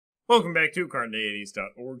Welcome back to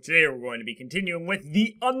Carneades.org. Today we're going to be continuing with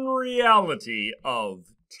the unreality of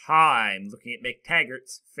time, looking at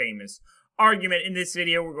McTaggart's famous argument. In this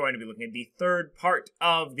video, we're going to be looking at the third part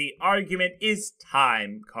of the argument, is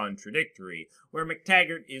time contradictory, where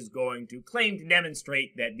McTaggart is going to claim to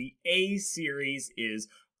demonstrate that the A series is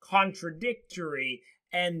contradictory,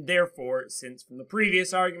 and therefore, since from the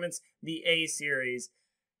previous arguments, the A series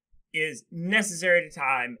is necessary to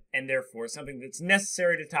time, and therefore something that's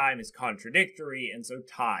necessary to time is contradictory, and so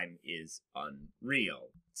time is unreal.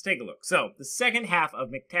 Let's take a look. So, the second half of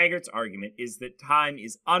McTaggart's argument is that time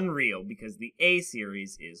is unreal because the A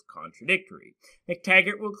series is contradictory.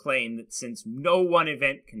 McTaggart will claim that since no one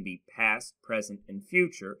event can be past, present, and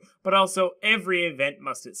future, but also every event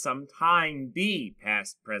must at some time be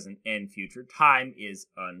past, present, and future, time is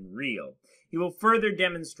unreal. He will further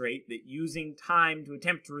demonstrate that using time to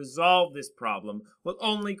attempt to resolve this problem will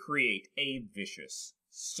only create a vicious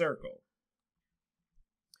circle.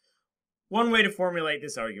 One way to formulate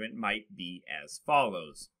this argument might be as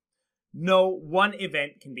follows. No one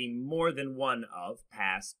event can be more than one of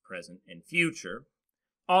past, present, and future.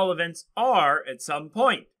 All events are, at some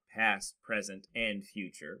point, past, present, and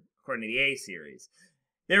future, according to the A series.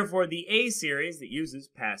 Therefore, the A series that uses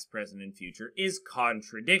past, present, and future is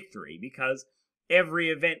contradictory because every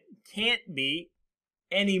event can't be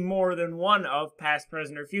any more than one of past,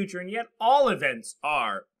 present, or future, and yet all events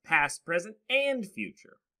are past, present, and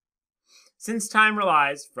future. Since time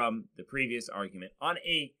relies, from the previous argument, on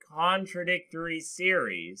a contradictory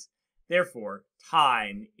series, therefore,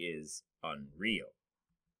 time is unreal.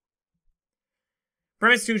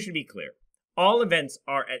 Premise 2 should be clear. All events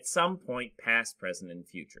are at some point past, present, and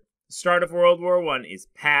future. The start of World War I is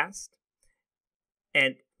past,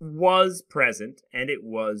 and was present, and it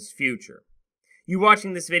was future. You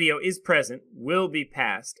watching this video is present, will be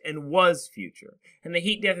past, and was future. And the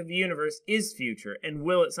heat death of the universe is future, and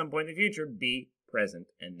will at some point in the future be present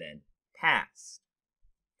and then past.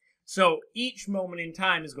 So each moment in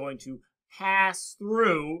time is going to pass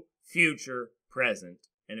through future, present,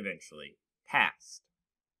 and eventually past.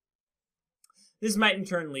 This might in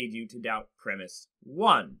turn lead you to doubt premise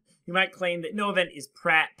 1. You might claim that no event is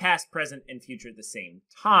past, present, and future at the same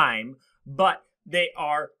time, but they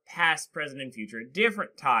are past, present, and future at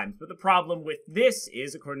different times. But the problem with this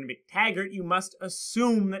is, according to McTaggart, you must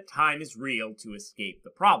assume that time is real to escape the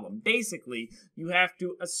problem. Basically, you have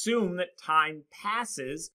to assume that time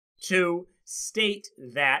passes to state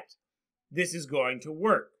that this is going to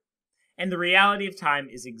work. And the reality of time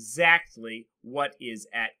is exactly what is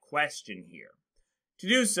at question here. To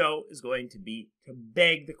do so is going to be to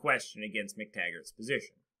beg the question against McTaggart's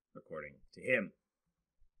position, according to him.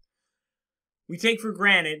 We take for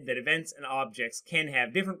granted that events and objects can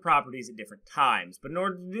have different properties at different times, but in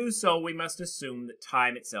order to do so, we must assume that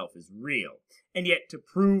time itself is real. And yet, to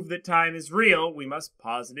prove that time is real, we must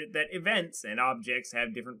posit that events and objects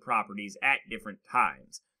have different properties at different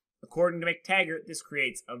times. According to McTaggart, this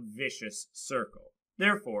creates a vicious circle.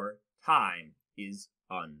 Therefore, time is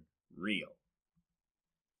unreal.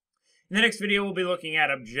 In the next video, we'll be looking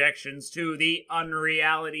at objections to the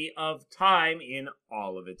unreality of time in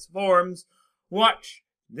all of its forms. Watch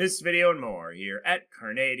this video and more here at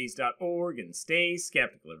Carneades.org and stay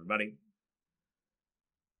skeptical, everybody.